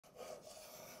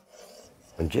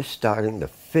I'm just starting the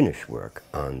finish work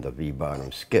on the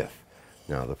V-bottom skiff.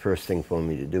 Now the first thing for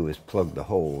me to do is plug the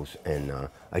holes, and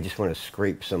I just want to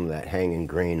scrape some of that hanging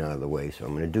grain out of the way, so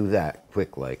I'm going to do that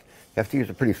quick like. You have to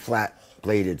use a pretty flat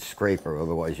bladed scraper,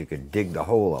 otherwise you could dig the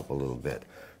hole up a little bit.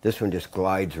 This one just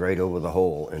glides right over the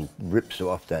hole and rips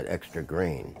off that extra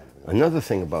grain. Another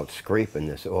thing about scraping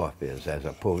this off is, as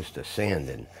opposed to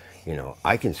sanding, you know,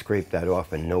 I can scrape that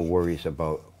off and no worries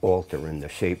about altering the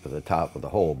shape of the top of the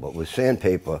hole. But with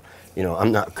sandpaper, you know,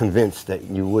 I'm not convinced that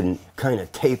you wouldn't kind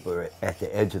of taper it at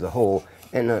the edge of the hole,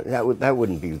 and that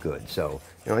wouldn't be good. So,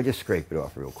 you know, I just scrape it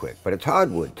off real quick. But it's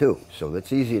hardwood too, so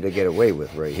that's easier to get away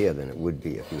with right here than it would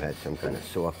be if you had some kind of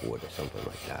softwood or something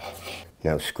like that.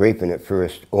 Now, scraping it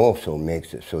first also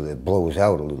makes it so that it blows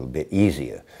out a little bit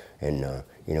easier, and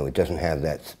you know, it doesn't have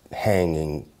that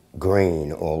hanging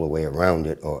grain all the way around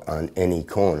it or on any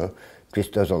corner. It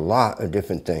just does a lot of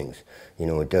different things. You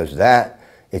know, it does that.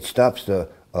 It stops the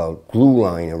glue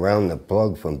line around the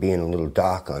plug from being a little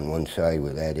dark on one side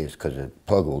where that is, because the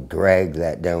plug will drag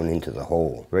that down into the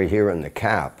hole. Right here on the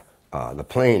cap, the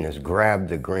plane has grabbed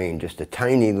the grain just a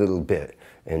tiny little bit,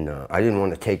 and I didn't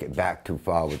want to take it back too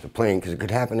far with the plane because it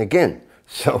could happen again.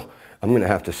 So I'm going to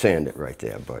have to sand it right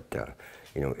there, but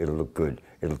you know, it'll look good.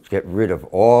 It'll get rid of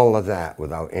all of that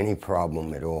without any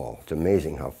problem at all. It's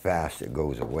amazing how fast it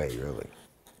goes away, really.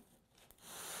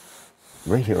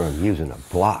 Right here I'm using a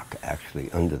block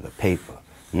actually under the paper.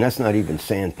 And that's not even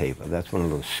sandpaper. That's one of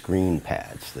those screen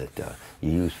pads that you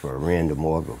use for a random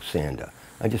orgo sander.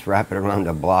 I just wrap it around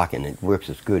a block and it works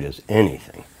as good as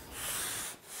anything.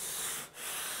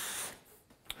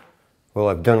 Well,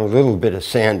 I've done a little bit of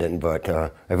sanding, but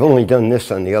I've only done this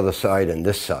on the other side and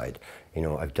this side. You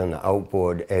know, I've done the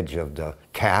outboard edge of the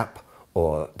cap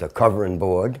or the covering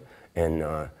board, and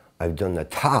I've done the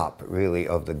top, really,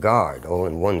 of the guard, all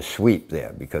in one sweep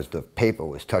there, because the paper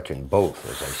was touching both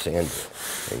as I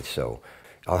sanded. And so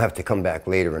I'll have to come back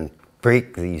later and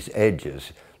break these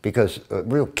edges, because a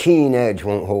real keen edge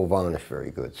won't hold varnish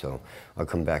very good. So I'll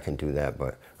come back and do that,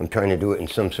 but I'm trying to do it in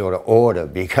some sort of order,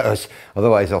 because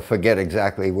otherwise I'll forget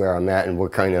exactly where I'm at and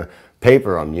what kind of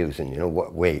paper I'm using, you know,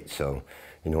 what weight. So,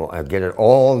 you know, I'll get it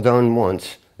all done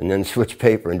once and then switch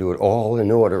paper and do it all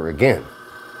in order again.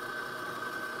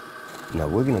 Now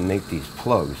we're going to make these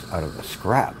plugs out of the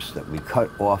scraps that we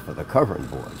cut off of the covering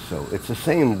board. So it's the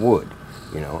same wood,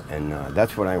 you know, and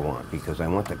that's what I want, because I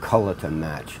want the color to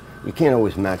match. You can't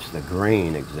always match the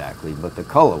grain exactly, but the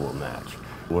color will match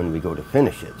when we go to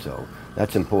finish it. So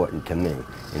that's important to me.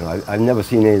 You know, I've never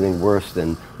seen anything worse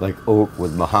than like oak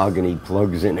with mahogany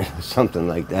plugs in it or something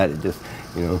like that. It just,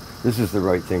 you know, this is the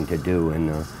right thing to do,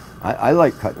 and I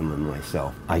like cutting them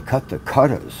myself. I cut the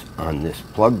cutters on this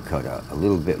plug cutter a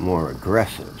little bit more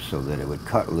aggressive so that it would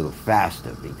cut a little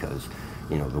faster, because,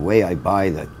 you know, the way I buy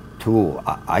the tool,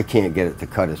 I can't get it to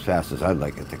cut as fast as I'd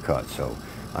like it to cut, so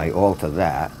I alter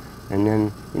that. And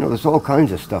then, you know, there's all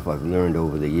kinds of stuff I've learned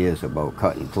over the years about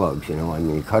cutting plugs, you know. I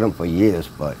mean, you cut them for years,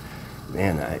 but,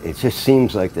 man, it just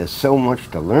seems like there's so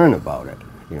much to learn about it.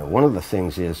 You know, one of the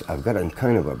things is I've got a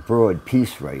kind of a broad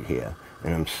piece right here,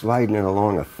 and I'm sliding it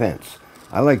along a fence.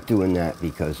 I like doing that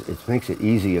because it makes it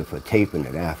easier for taping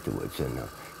it afterwards. And,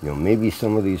 you know, maybe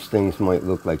some of these things might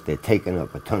look like they're taking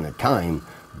up a ton of time,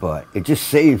 but it just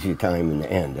saves you time in the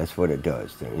end. That's what it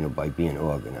does, you know, by being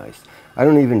organized. I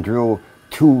don't even drill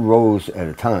 2 rows at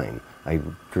a time. I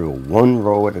drill 1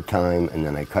 row at a time, and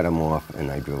then I cut them off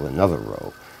and I drill another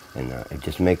row. And it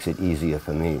just makes it easier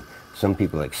for me. Some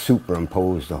people like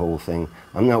superimpose the whole thing.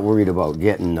 I'm not worried about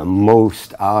getting the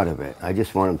most out of it. I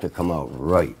just want them to come out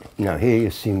right. Now here you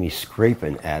see me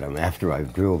scraping at them after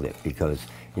I've drilled it, because,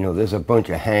 you know, there's a bunch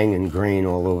of hanging grain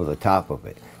all over the top of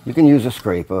it. You can use a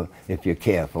scraper if you're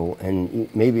careful,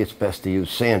 and maybe it's best to use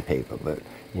sandpaper, but,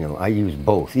 you know, I use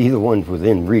both. Either one's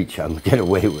within reach, I'll get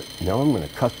away with. Now I'm going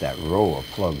to cut that row of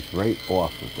plugs right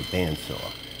off with the bandsaw.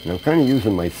 And I'm kind of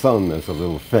using my thumb as a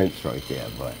little fence right there,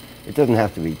 but it doesn't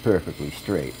have to be perfectly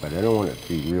straight, but I don't want it to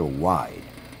be real wide.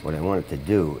 What I want it to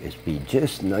do is be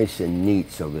just nice and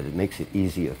neat so that it makes it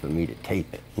easier for me to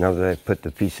tape it. Now that I've put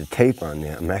the piece of tape on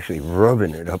there, I'm actually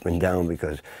rubbing it up and down,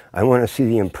 because I want to see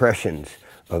the impressions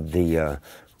of the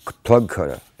plug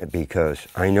cutter, because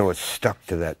I know it's stuck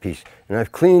to that piece. And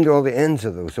I've cleaned all the ends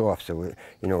of those off, so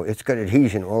you know, it's got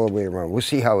adhesion all the way around. We'll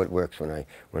see how it works when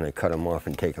I cut them off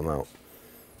and take them out.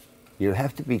 You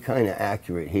have to be kind of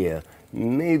accurate here.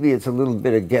 Maybe it's a little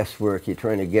bit of guesswork. You're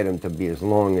trying to get them to be as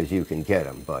long as you can get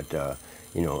them, but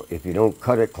you know, if you don't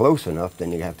cut it close enough,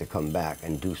 then you have to come back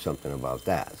and do something about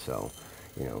that. So,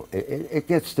 you know, it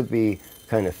gets to be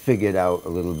kind of figured out a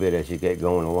little bit as you get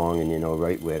going along, and you know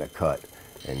right where to cut.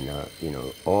 And you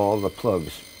know, all the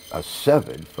plugs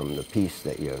severed from the piece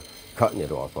that you're cutting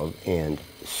it off of and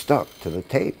stuck to the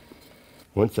tape.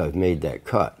 Once I've made that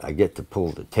cut, I get to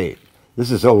pull the tape.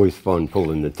 This is always fun,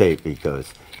 pulling the tape,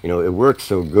 because, you know, it works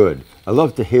so good. I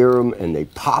love to hear them, and they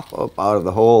pop up out of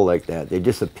the hole like that. They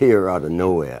disappear out of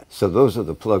nowhere. So those are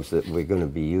the plugs that we're going to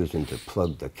be using to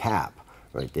plug the cap.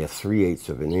 Right, they're 3/8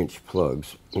 of an inch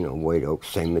plugs, you know, white oak,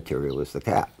 same material as the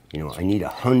cap. You know, I need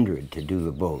 100 to do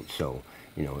the boat, so,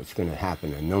 you know, it's going to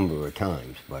happen a number of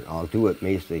times, but I'll do it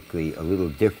basically a little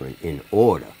different in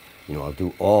order. You know, I'll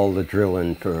do all the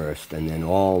drilling first, and then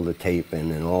all the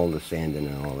taping, and all the sanding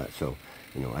and all that, so,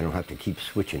 you know, I don't have to keep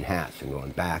switching hats and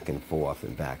going back and forth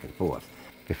and back and forth.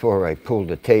 Before I pull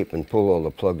the tape and pull all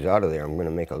the plugs out of there, I'm going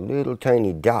to make a little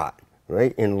tiny dot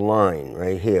right in line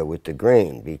right here with the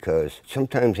grain, because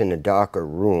sometimes in a darker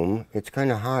room it's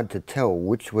kind of hard to tell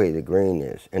which way the grain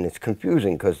is, and it's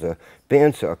confusing because the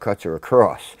bandsaw cuts are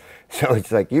across, so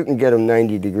it's like you can get them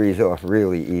 90 degrees off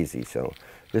really easy. So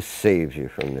this saves you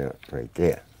from that right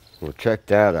there. Well, check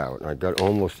that out. I got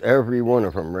almost every one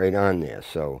of them right on there,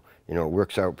 so, you know, it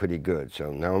works out pretty good.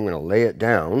 So now I'm going to lay it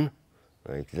down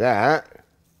like that,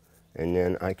 and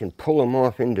then I can pull them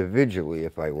off individually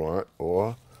if I want,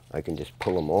 or I can just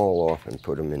pull them all off and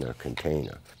put them in a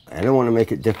container. I don't want to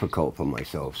make it difficult for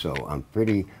myself, so I'm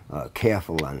pretty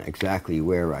careful on exactly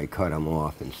where I cut them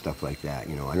off and stuff like that.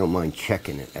 You know, I don't mind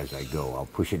checking it as I go. I'll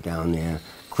push it down there,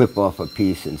 clip off a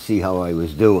piece, and see how I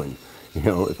was doing. You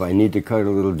know, if I need to cut a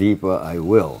little deeper, I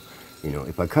will. You know,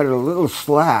 if I cut it a little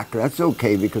slack, that's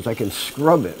okay, because I can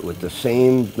scrub it with the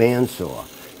same bandsaw.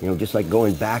 You know, just like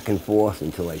going back and forth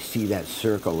until I see that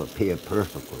circle appear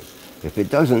perfectly. If it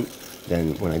doesn't,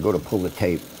 then when I go to pull the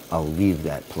tape, I'll leave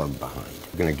that plug behind.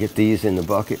 I'm going to get these in the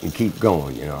bucket and keep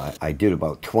going. You know, I did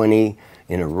about 20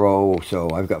 in a row,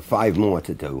 so I've got 5 more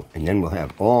to do, and then we'll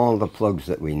have all the plugs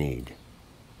that we need.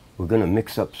 We're going to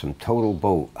mix up some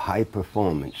TotalBoat high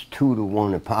performance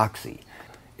 2-to-1 epoxy.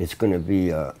 It's going to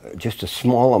be just a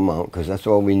small amount, because that's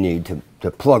all we need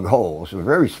to plug holes, a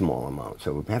very small amount.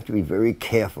 So we have to be very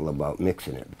careful about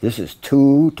mixing it. This is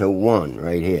 2-to-1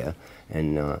 right here.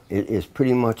 And it is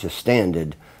pretty much a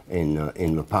standard in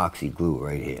epoxy glue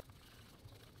right here.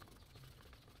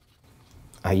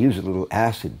 I use a little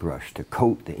acid brush to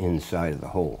coat the inside of the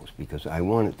holes, because I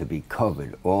want it to be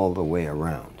covered all the way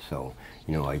around. So,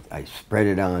 you know, I spread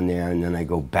it on there, and then I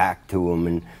go back to them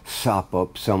and sop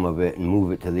up some of it and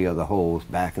move it to the other holes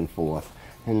back and forth.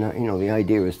 And, you know, the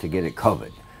idea is to get it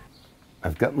covered.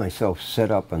 I've got myself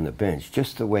set up on the bench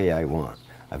just the way I want.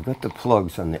 I've got the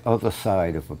plugs on the other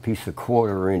side of a piece of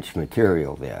 1/4 inch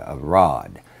material there, a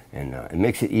rod. And it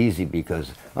makes it easy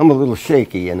because I'm a little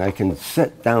shaky, and I can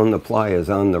set down the pliers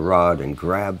on the rod and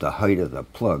grab the height of the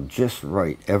plug just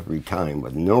right every time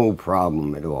with no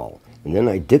problem at all. And then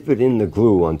I dip it in the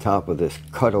glue on top of this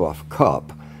cut-off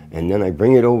cup, and then I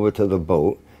bring it over to the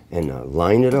boat and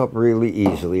line it up really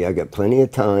easily. I got plenty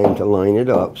of time to line it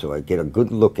up so I get a good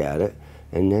look at it,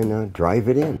 and then drive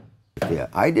it in. Yeah,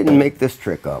 I didn't make this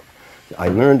trick up. I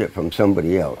learned it from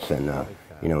somebody else, and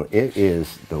you know, it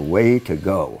is the way to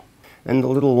go. And the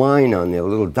little line on there, a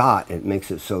little dot, it makes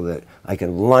it so that I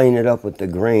can line it up with the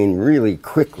grain really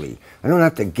quickly. I don't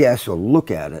have to guess or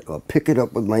look at it or pick it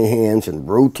up with my hands and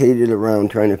rotate it around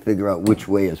trying to figure out which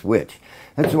way is which.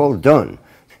 That's all done.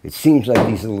 It seems like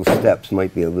these little steps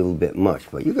might be a little bit much,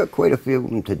 but you've got quite a few of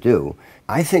them to do.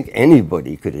 I think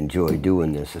anybody could enjoy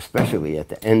doing this, especially at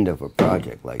the end of a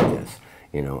project like this.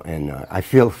 You know, and I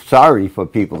feel sorry for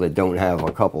people that don't have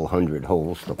a couple hundred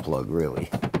holes to plug, really.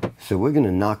 So we're going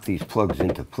to knock these plugs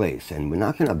into place, and we're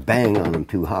not going to bang on them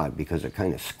too hard because it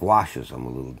kind of squashes them a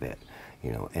little bit.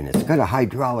 You know, and it's got a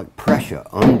hydraulic pressure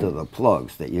under the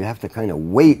plugs that you have to kind of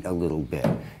wait a little bit.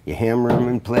 You hammer them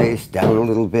in place, down a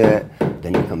little bit,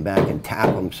 then you come back and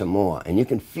tap them some more. And you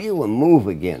can feel them move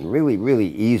again really, really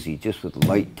easy just with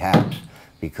light taps,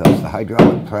 because the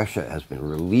hydraulic pressure has been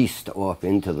released off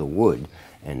into the wood,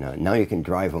 and now you can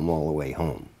drive them all the way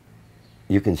home.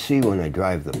 You can see when I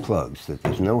drive the plugs that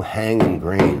there's no hanging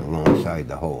grain alongside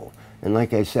the hole. And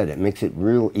like I said, it makes it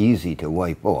real easy to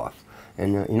wipe off.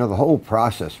 And you know, the whole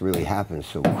process really happens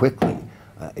so quickly.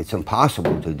 It's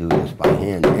impossible to do this by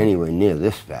hand anywhere near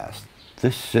this fast.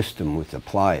 This system with the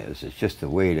pliers is just the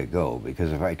way to go,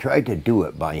 because if I tried to do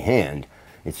it by hand,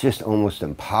 it's just almost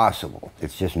impossible.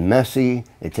 It's just messy,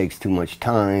 it takes too much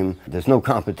time. There's no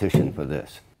competition for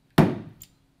this.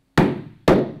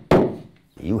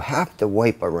 You have to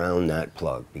wipe around that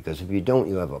plug, because if you don't,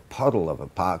 you have a puddle of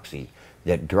epoxy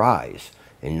that dries.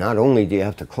 And not only do you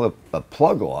have to clip a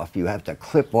plug off, you have to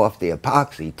clip off the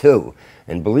epoxy too.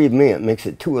 And believe me, it makes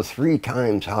it 2 or 3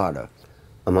 times harder.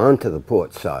 I'm on to the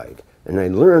port side, And I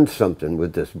learned something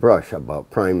with this brush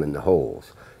about priming the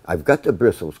holes. I've got the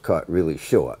bristles cut really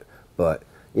short, but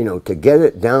you know, to get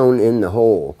it down in the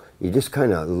hole, you just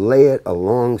kind of lay it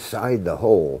alongside the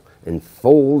hole and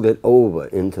fold it over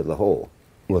into the hole.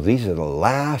 Well, these are the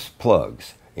last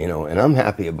plugs, you know, and I'm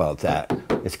happy about that.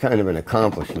 It's kind of an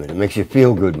accomplishment. It makes you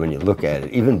feel good when you look at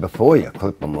it, even before you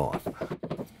clip them off.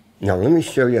 Now let me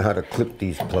show you how to clip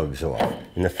these plugs off.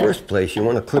 In the first place, you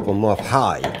want to clip them off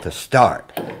high to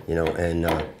start, you know, and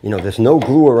you know, there's no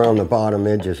glue around the bottom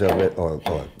edges of it or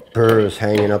burrs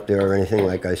hanging up there or anything.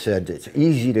 Like I said, it's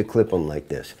easy to clip them like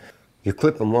this. You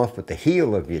clip them off with the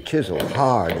heel of your chisel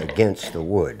hard against the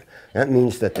wood. That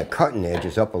means that the cutting edge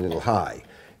is up a little high.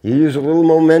 You use a little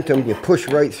momentum, you push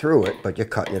right through it, but you're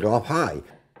cutting it off high.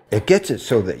 It gets it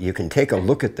so that you can take a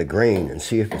look at the grain and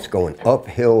see if it's going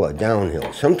uphill or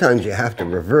downhill. Sometimes you have to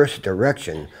reverse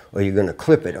direction or you're going to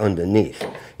clip it underneath.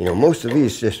 You know, most of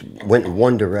these just went in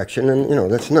one direction, and you know,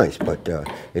 that's nice, but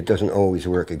it doesn't always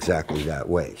work exactly that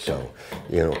way. So,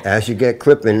 you know, as you get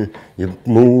clipping, you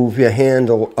move your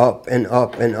handle up and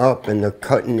up and up, and the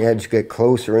cutting edge get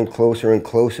closer and closer and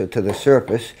closer to the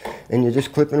surface, and you're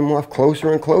just clipping them off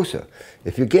closer and closer.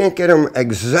 If you can't get them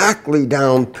exactly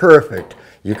down perfect,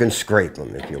 you can scrape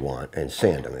them if you want and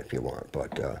sand them if you want,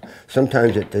 but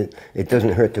sometimes it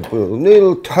doesn't hurt to put a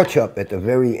little touch up at the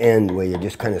very end where you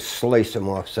just kind of slice them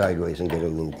off sideways and get a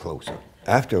little closer.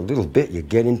 After a little bit, you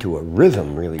get into a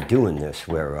rhythm really doing this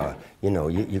where, you know,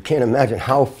 you can't imagine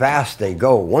how fast they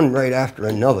go, one right after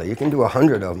another. You can do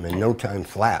 100 of them in no time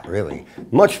flat, really.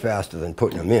 Much faster than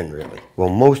putting them in, really. Well,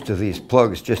 most of these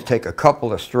plugs just take a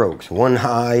couple of strokes, one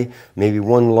high, maybe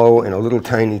one low, and a little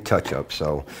tiny touch-up.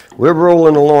 So we're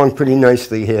rolling along pretty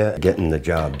nicely here, getting the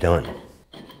job done.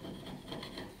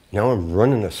 Now I'm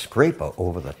running a scraper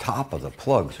over the top of the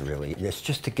plugs, really. It's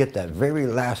just to get that very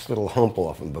last little hump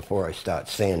off them before I start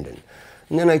sanding.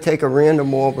 And then I take a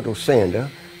random orbital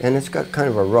sander, and it's got kind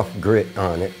of a rough grit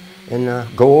on it, and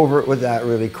go over it with that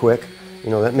really quick. You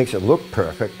know, that makes it look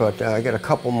perfect, but I got a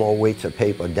couple more weights of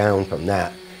paper down from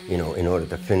that, you know, in order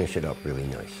to finish it up really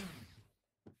nice.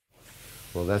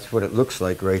 Well, that's what it looks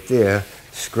like right there.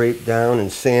 Scrape down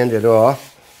and sand it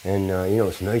off, and you know,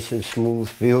 it's nice and smooth,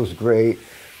 feels great.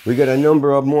 We got a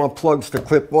number of more plugs to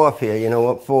clip off here, you know,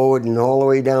 up forward and all the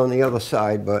way down the other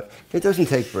side, but it doesn't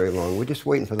take very long. We're just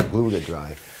waiting for the glue to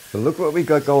dry. But look what we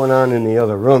got going on in the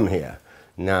other room here.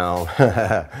 Now,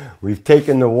 we've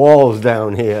taken the walls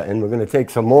down here, and we're going to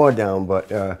take some more down, but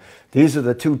these are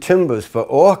the two timbers for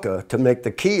Orca to make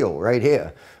the keel right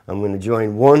here. I'm going to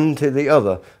join one to the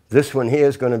other. This one here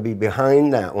is going to be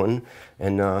behind that one,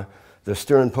 and the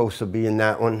stern posts will be in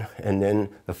that one, and then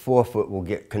the 4-foot will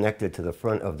get connected to the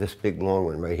front of this big long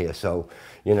one right here. So,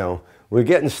 you know, we're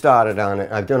getting started on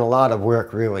it. I've done a lot of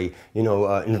work really, you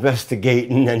know,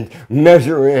 investigating and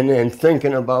measuring and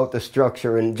thinking about the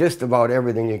structure and just about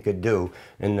everything you could do.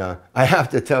 And I have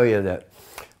to tell you that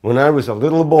when I was a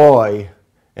little boy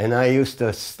and I used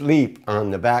to sleep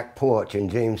on the back porch in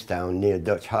Jamestown near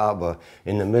Dutch Harbor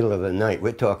in the middle of the night,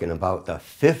 we're talking about the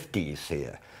 50s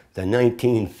here. The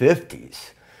 1950s.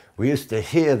 We used to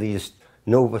hear these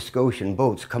Nova Scotian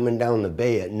boats coming down the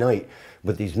bay at night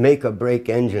with these make-or-break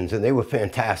engines, and they were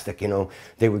fantastic, you know.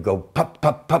 They would go pop,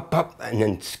 pop, pop, pop, and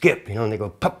then skip, you know, and they go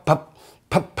pop, pop,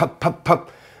 pop, pop, pop,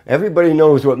 pop. Everybody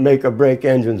knows what make-or-break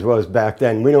engines was back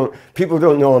then. People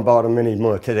don't know about them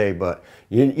anymore today, but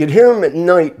you'd hear them at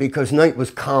night because night was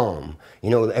calm. You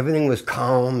know, everything was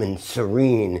calm and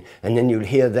serene, and then you'd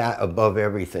hear that above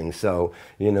everything. So,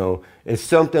 you know, it's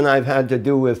something I've had to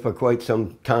do with for quite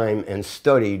some time and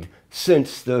studied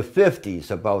since the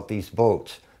 50s about these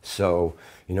boats. So,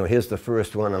 you know, here's the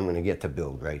first one I'm going to get to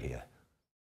build right here.